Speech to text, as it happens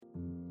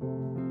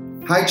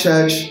Hi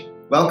church,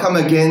 welcome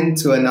again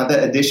to another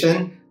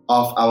edition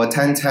of our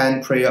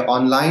 1010 Prayer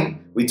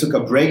Online. We took a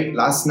break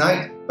last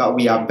night, but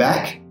we are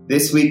back.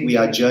 This week we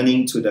are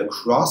journeying to the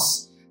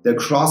cross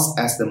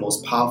as the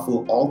most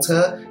powerful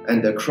altar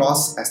and the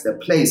cross as the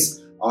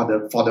place for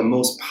the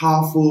most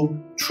powerful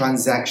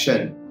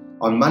transaction.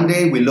 On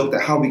Monday, we looked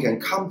at how we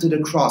can come to the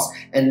cross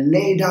and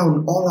lay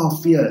down all our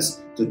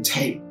fears to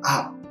take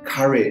up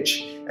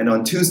courage. And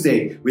on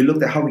Tuesday, we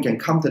looked at how we can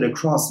come to the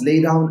cross,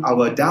 lay down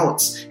our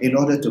doubts in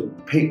order to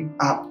pick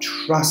up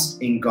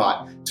trust in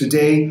God.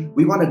 Today,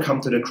 we want to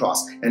come to the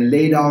cross and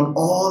lay down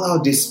all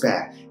our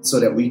despair so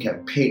that we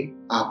can pick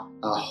up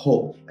a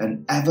hope,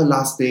 an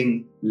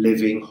everlasting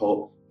living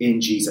hope in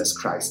Jesus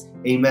Christ.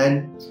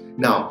 Amen.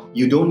 Now,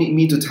 you don't need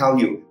me to tell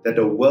you that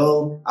the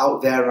world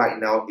out there right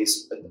now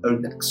is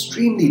an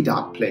extremely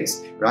dark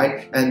place,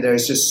 right? And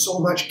there's just so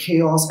much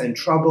chaos and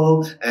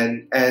trouble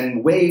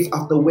and wave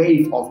after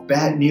wave of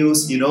bad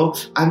news,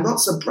 I'm not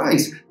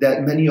surprised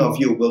that many of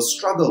you will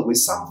struggle with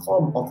some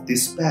form of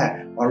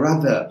despair or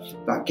other.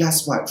 But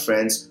guess what,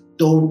 friends?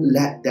 Don't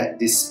let that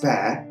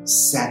despair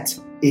set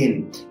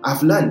in.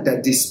 I've learned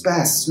that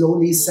despair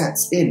slowly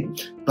sets in.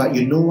 But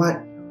you know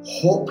what?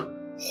 Hope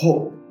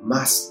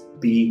must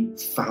be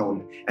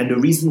found. And the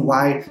reason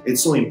why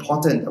it's so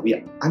important that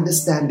we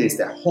understand this,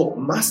 that hope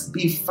must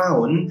be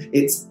found.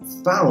 It's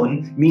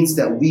found means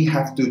that we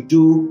have to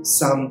do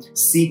some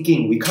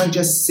seeking. We can't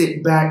just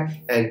sit back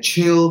and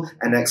chill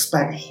and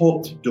expect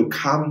hope to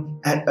come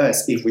at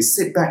us. If we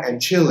sit back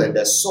and chill and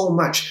there's so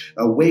much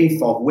a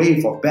wave of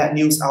bad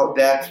news out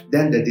there,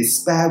 then the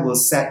despair will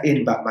set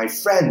in. But my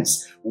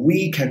friends,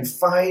 we can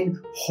find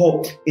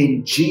hope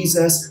in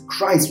Jesus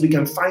Christ. We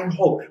can find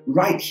hope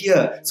right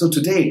here. So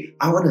today,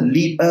 I want to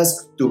lead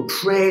us to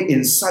pray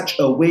in such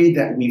a way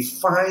that we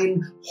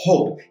find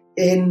hope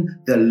in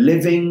the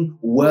living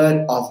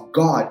Word of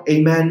God.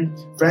 Amen.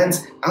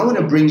 Friends, I want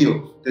to bring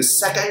you to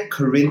 2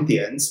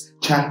 Corinthians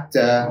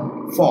chapter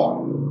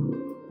 4.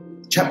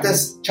 Chapter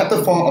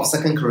 4 of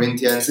 2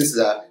 Corinthians. This is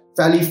a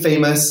fairly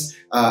famous,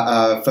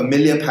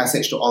 familiar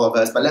passage to all of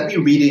us. But let me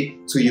read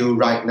it to you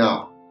right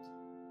now.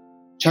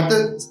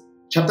 Chapter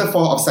 4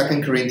 of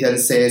 2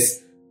 Corinthians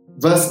says,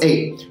 verse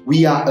 8,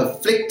 we are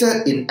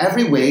afflicted in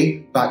every way,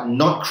 but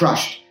not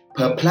crushed,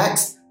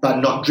 perplexed, but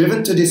not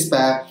driven to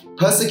despair,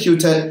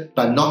 persecuted,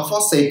 but not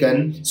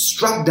forsaken,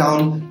 struck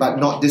down, but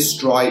not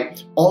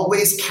destroyed,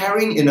 always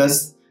carrying in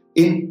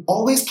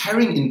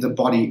the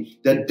body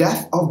the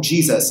death of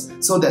Jesus,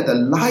 so that the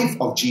life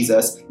of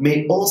Jesus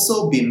may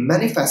also be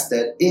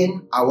manifested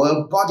in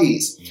our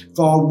bodies.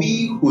 For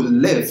we who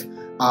live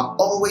are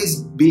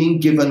always being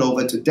given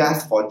over to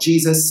death for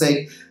Jesus'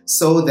 sake,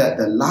 so that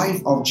the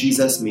life of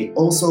Jesus may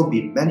also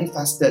be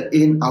manifested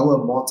in our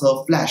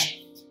mortal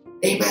flesh.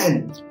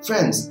 Amen.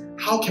 Friends,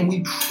 how can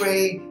we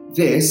pray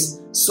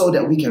this so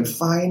that we can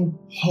find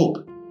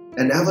hope,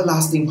 an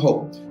everlasting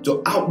hope,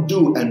 to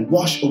outdo and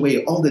wash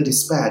away all the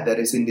despair that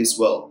is in this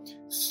world?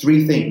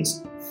 3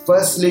 things.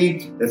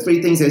 Firstly, the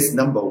 3 things is,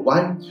 number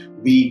 1,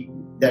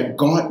 that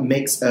God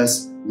makes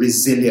us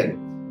resilient.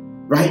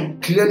 Right?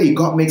 Clearly,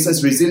 God makes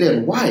us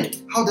resilient. Why?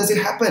 How does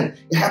it happen?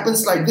 It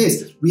happens like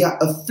this. We are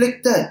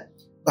afflicted,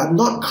 but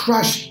not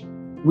crushed.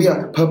 We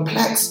are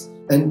perplexed,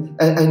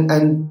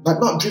 but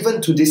not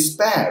driven to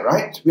despair,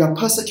 right? We are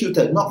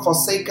persecuted, not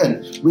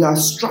forsaken. We are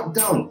struck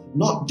down,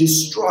 not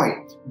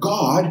destroyed.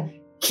 God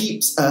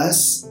keeps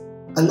us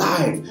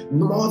alive.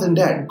 More than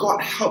that,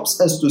 God helps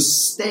us to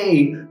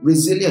stay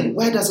resilient.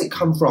 Where does it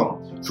come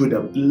from? Through the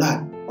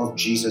blood of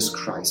Jesus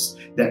Christ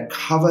that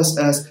covers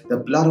us, the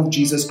blood of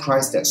Jesus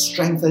Christ that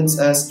strengthens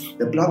us,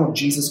 the blood of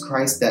Jesus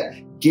Christ that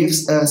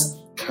gives us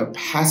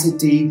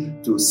capacity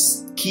to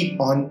keep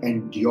on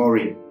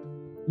enduring.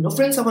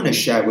 Friends, I want to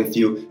share with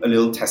you a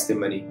little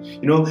testimony.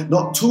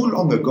 Not too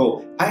long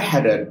ago, I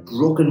had a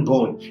broken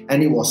bone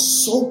and it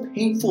was so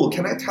painful.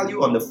 Can I tell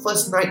you, on the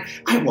first night,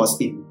 I was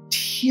in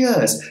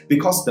tears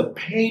because the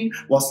pain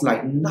was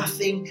like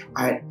nothing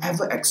I had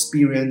ever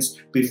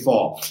experienced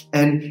before.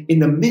 And in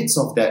the midst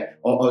of that,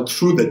 or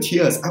through the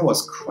tears, I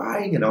was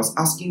crying and I was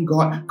asking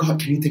God, can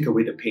you take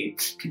away the pain?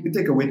 Can you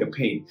take away the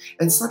pain?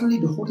 And suddenly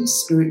the Holy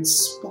Spirit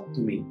spoke to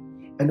me.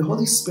 And the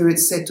Holy Spirit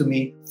said to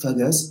me,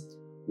 Fergus,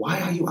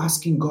 why are you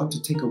asking God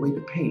to take away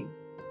the pain?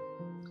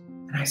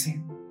 And I said,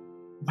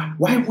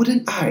 why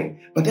wouldn't I?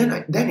 But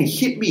then it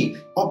hit me.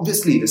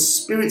 Obviously, the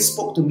Spirit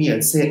spoke to me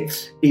and said,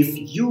 if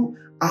you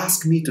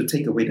ask me to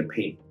take away the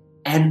pain,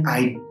 and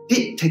I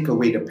did take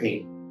away the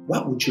pain,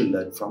 what would you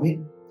learn from it?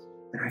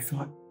 And I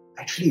thought,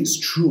 actually, it's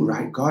true,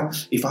 right, God?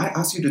 If I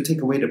ask you to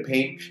take away the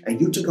pain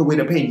and you took away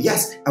the pain,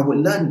 yes, I would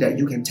learn that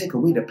you can take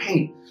away the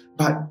pain.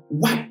 But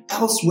what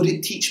else would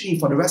it teach me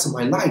for the rest of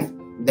my life?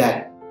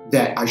 That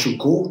I should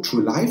go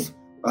through life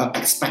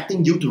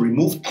expecting you to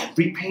remove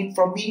every pain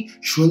from me?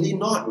 Surely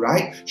not,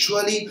 right?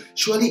 Surely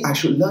I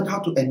should learn how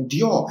to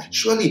endure.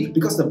 Surely,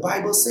 because the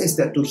Bible says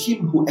that to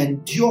him who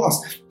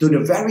endures to the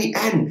very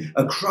end,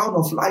 a crown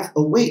of life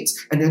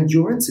awaits. And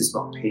endurance is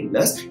not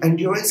painless.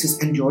 Endurance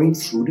is enduring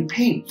through the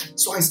pain.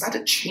 So I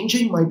started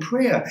changing my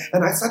prayer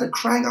and I started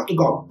crying out to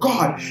God,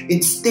 God,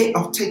 instead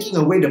of taking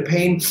away the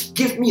pain,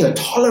 give me a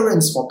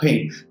tolerance for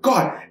pain.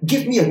 God,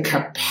 give me a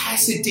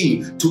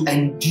capacity to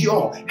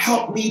endure.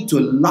 Help me to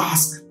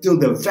last till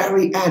the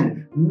very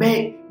end.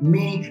 Make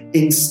me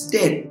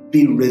instead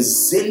be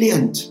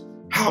resilient.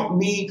 Help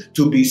me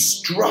to be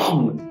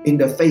strong in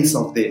the face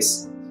of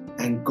this.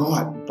 And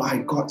God, by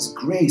God's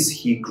grace,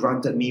 He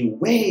granted me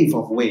wave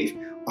of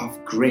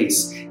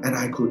grace, and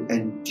I could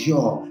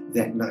endure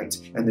that night.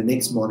 And the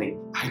next morning,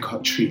 I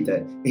got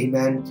treated.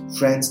 Amen.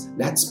 Friends,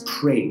 let's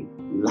pray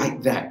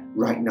like that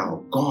right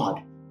now.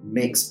 God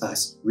makes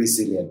us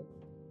resilient.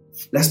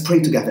 Let's pray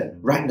together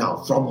right now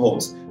from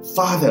homes.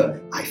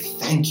 Father, I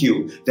thank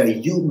you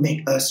that you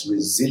make us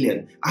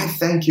resilient. I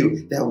thank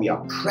you that we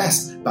are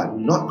pressed but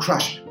not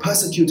crushed,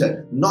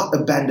 persecuted, not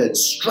abandoned,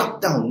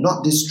 struck down,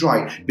 not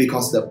destroyed,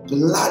 because the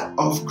blood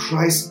of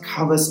Christ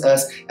covers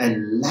us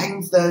and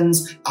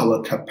lengthens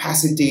our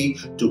capacity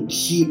to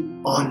keep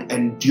on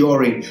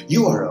enduring.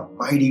 You are a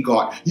mighty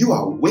God. You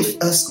are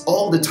with us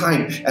all the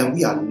time, and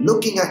we are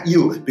looking at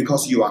you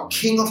because you are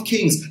King of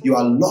Kings, you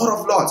are Lord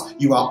of Lords,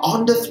 you are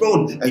on the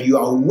throne, and you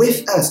are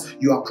with us.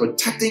 You are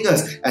protecting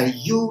us, and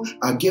you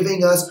are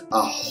giving us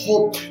a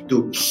hope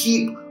to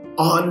keep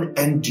on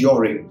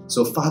enduring.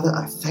 So Father,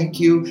 I thank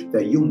you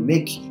that you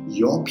make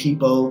your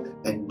people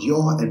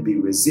endure and be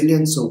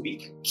resilient so we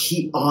can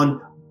keep on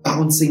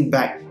bouncing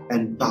back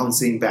and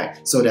bouncing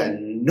back, so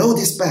that no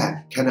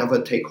despair can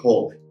ever take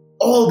hold.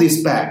 All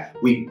despair,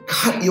 we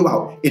cut you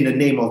out in the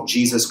name of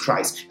Jesus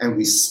Christ, and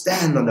we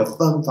stand on the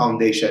firm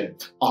foundation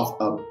of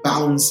a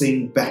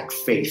bouncing back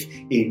faith.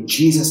 In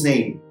Jesus'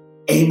 name,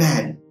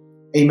 amen.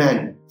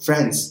 Amen.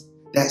 Friends,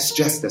 that's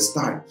just the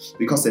start,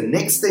 because the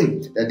next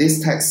thing that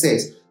this text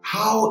says,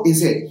 how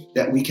is it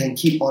that we can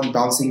keep on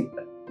bouncing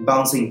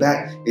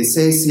back? It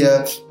says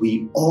here,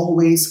 we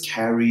always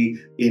carry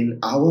in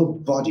our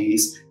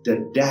bodies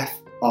the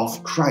death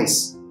of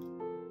Christ.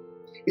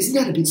 Isn't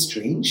that a bit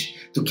strange?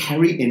 To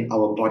carry in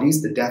our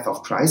bodies the death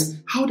of Christ?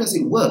 How does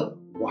it work?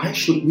 Why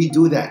should we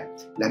do that?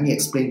 Let me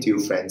explain to you,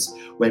 friends.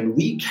 When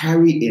we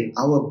carry in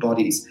our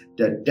bodies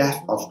the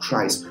death of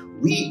Christ,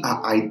 we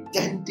are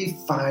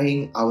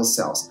identifying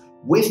ourselves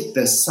with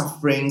the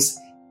sufferings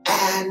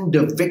and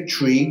the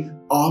victory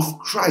of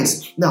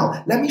Christ.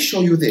 Now, let me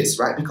show you this,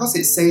 right? Because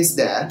it says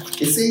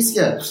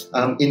here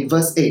in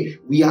verse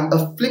 8, we are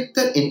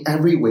afflicted in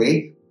every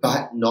way,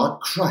 but not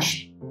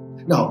crushed.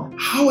 Now,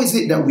 how is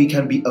it that we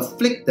can be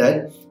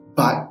afflicted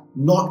but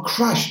not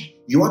crushed?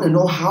 You want to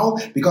know how?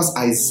 Because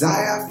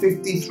Isaiah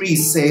 53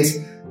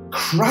 says,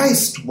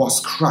 Christ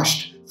was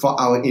crushed for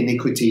our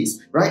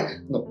iniquities, right?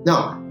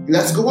 Now,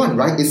 let's go on,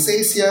 right? It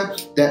says here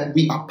that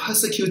we are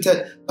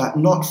persecuted but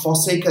not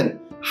forsaken.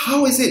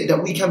 How is it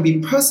that we can be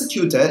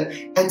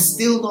persecuted and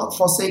still not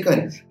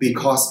forsaken?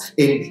 Because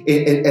in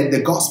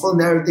the gospel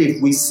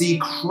narrative, we see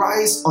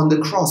Christ on the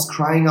cross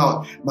crying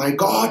out, my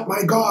God,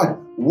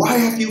 why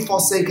have you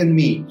forsaken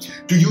me?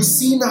 Do you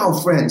see now,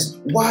 friends,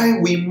 why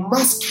we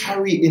must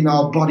carry in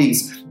our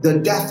bodies the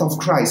death of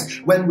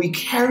Christ? When we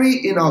carry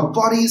in our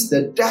bodies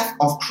the death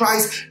of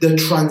Christ, the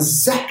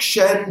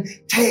transaction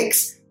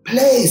takes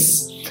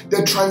place.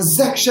 The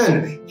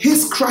transaction,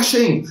 His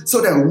crushing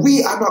so that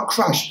we are not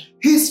crushed.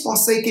 His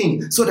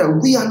forsaking so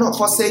that we are not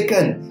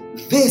forsaken.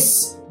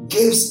 This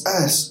gives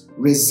us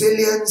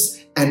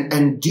resilience and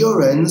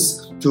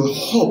endurance to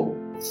hope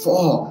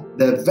for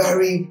the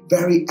very,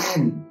 very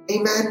end.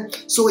 Amen.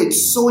 So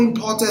it's so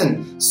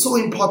important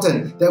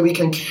that we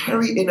can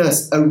carry in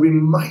us a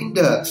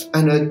reminder,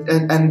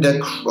 and the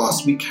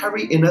cross we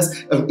carry in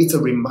us, it's a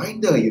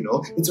reminder,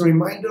 it's a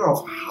reminder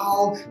of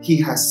how He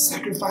has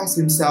sacrificed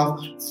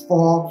Himself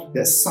for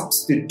the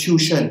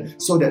substitution,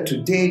 so that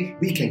today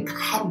we can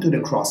come to the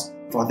cross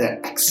for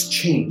that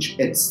exchange.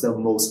 It's the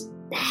most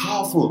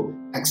powerful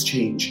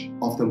exchange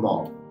of them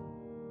all.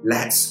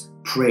 Let's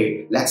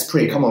pray.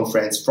 Come on,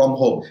 friends, from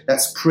home.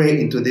 Let's pray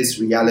into this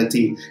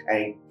reality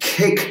and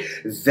kick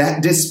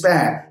that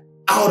despair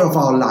out of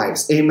our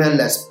lives. Amen.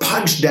 Let's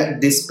punch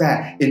that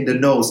despair in the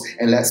nose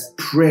and let's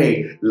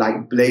pray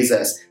like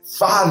blazers.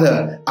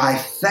 Father, I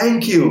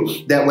thank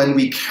you that when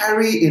we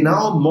carry in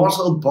our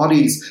mortal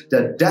bodies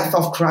the death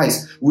of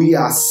Christ, we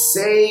are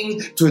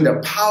saying to the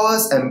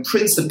powers and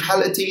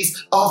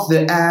principalities of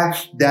the air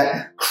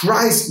that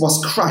Christ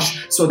was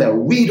crushed so that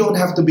we don't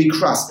have to be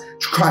crushed.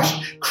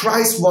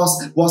 Christ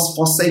was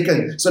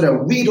forsaken so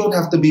that we don't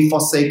have to be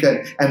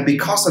forsaken. And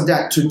because of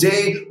that,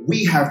 today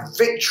we have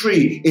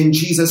victory in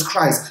Jesus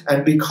Christ.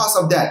 And because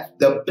of that,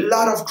 the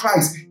blood of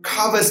Christ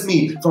covers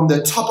me from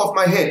the top of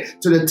my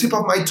head to the tip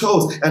of my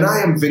toes. And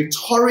I am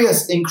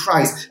victorious in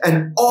Christ.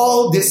 And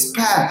all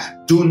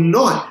despair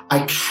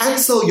I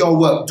cancel your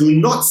work. Do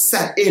not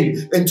set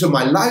into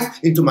my life,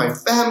 into my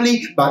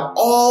family, but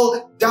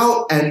all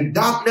doubt and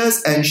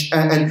darkness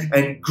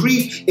and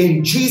grief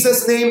in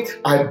Jesus' name,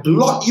 I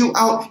blot you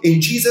out in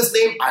Jesus'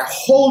 name. I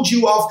hold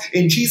you off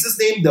in Jesus'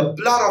 name. The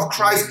blood of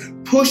Christ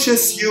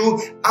pushes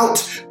you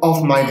out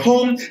of my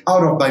home,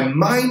 out of my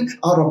mind,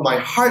 out of my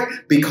heart,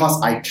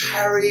 because I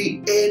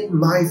carry in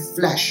my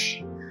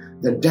flesh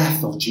the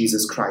death of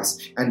Jesus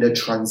Christ and the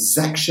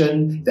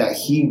transaction that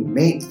He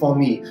made for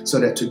me, so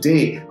that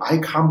today I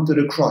come to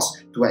the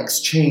cross to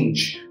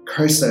exchange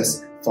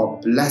curses for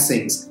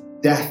blessings,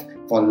 death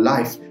for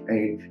life,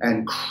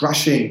 and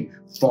crushing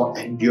for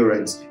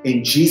endurance.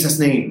 In Jesus'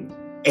 name,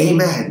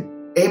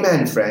 amen.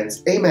 Amen,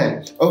 friends.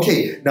 Amen.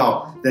 Okay,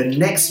 now the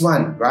next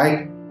one,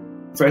 right?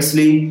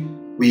 Firstly,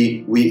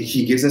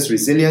 He gives us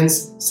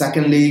resilience.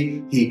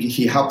 Secondly,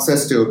 He helps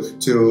us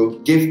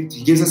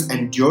He gives us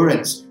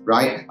endurance,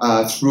 right?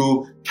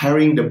 Through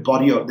carrying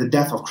the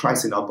death of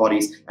Christ in our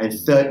bodies. And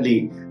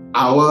thirdly,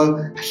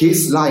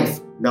 His life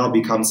now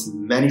becomes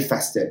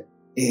manifested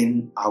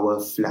in our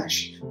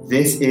flesh.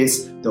 This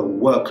is the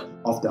work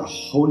of the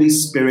Holy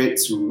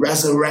Spirit's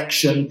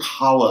resurrection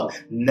power.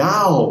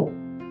 Now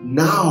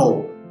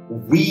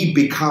we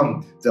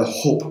become the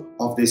hope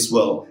of this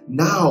world.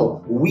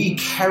 Now we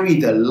carry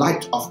the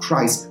light of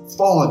Christ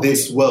for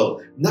this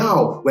world.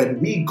 Now when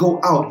we go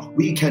out,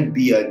 we can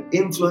be an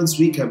influence,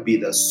 we can be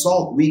the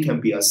salt, we can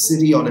be a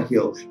city on a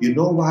hill. You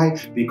know why?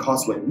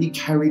 Because when we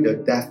carry the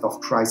death of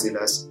Christ in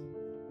us,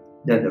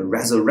 then the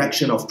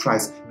resurrection of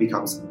Christ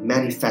becomes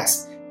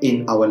manifest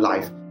in our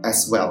life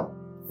as well.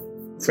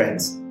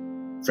 Friends,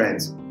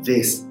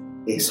 this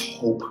is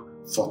hope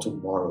for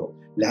tomorrow.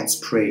 Let's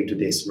pray into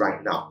this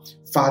right now.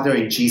 Father,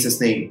 in Jesus'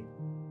 name,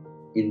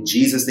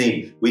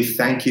 we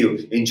thank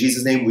you. In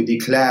Jesus' name, we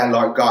declare,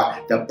 Lord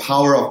God, the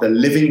power of the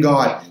living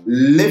God,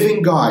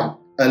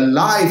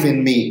 alive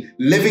in me,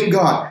 living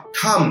God,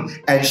 come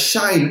and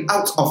shine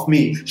out of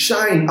me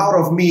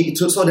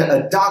so that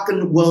a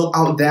darkened world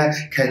out there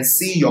can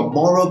see your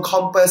moral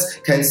compass,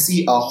 can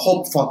see a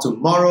hope for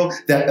tomorrow,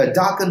 that a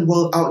darkened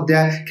world out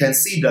there can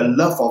see the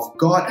love of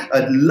God,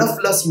 a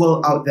loveless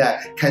world out there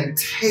can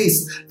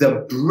taste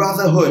the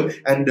brotherhood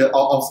and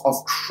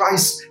of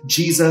Christ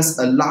Jesus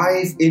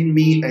alive in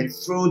me and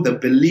through the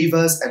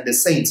believers and the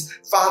saints.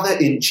 Father,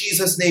 in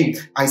Jesus' name,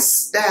 I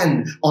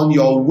stand on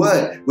your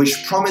word, which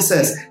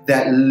promises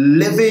that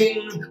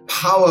living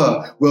power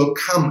will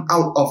come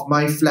out of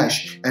my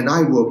flesh and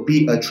I will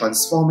be a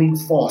transforming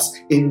force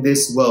in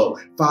this world.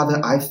 Father,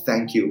 I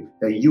thank you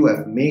that you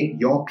have made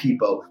your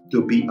people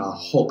to be a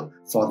hope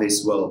for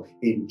this world.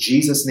 In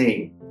Jesus'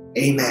 name,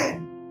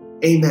 amen.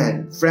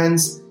 Amen.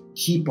 Friends,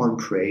 keep on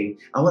praying.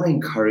 I want to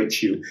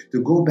encourage you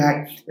to go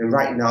back and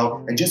right now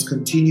and just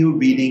continue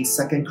reading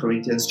 2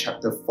 Corinthians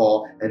chapter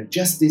 4 and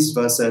just these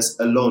verses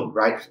alone,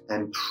 right?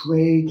 And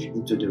pray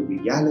into the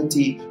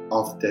reality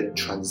of the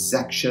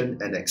transaction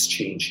and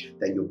exchange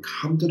that you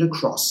come to the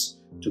cross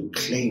to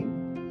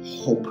claim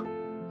hope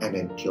and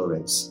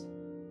endurance.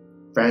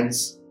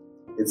 Friends,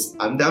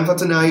 I'm done for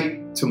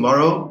tonight.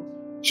 Tomorrow,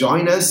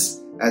 join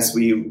us as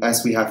we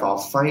have our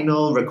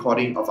final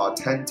recording of our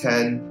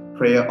 10:10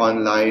 prayer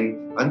online.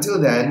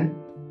 Until then,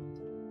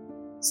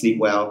 sleep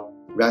well,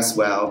 rest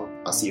well.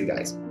 I'll see you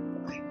guys.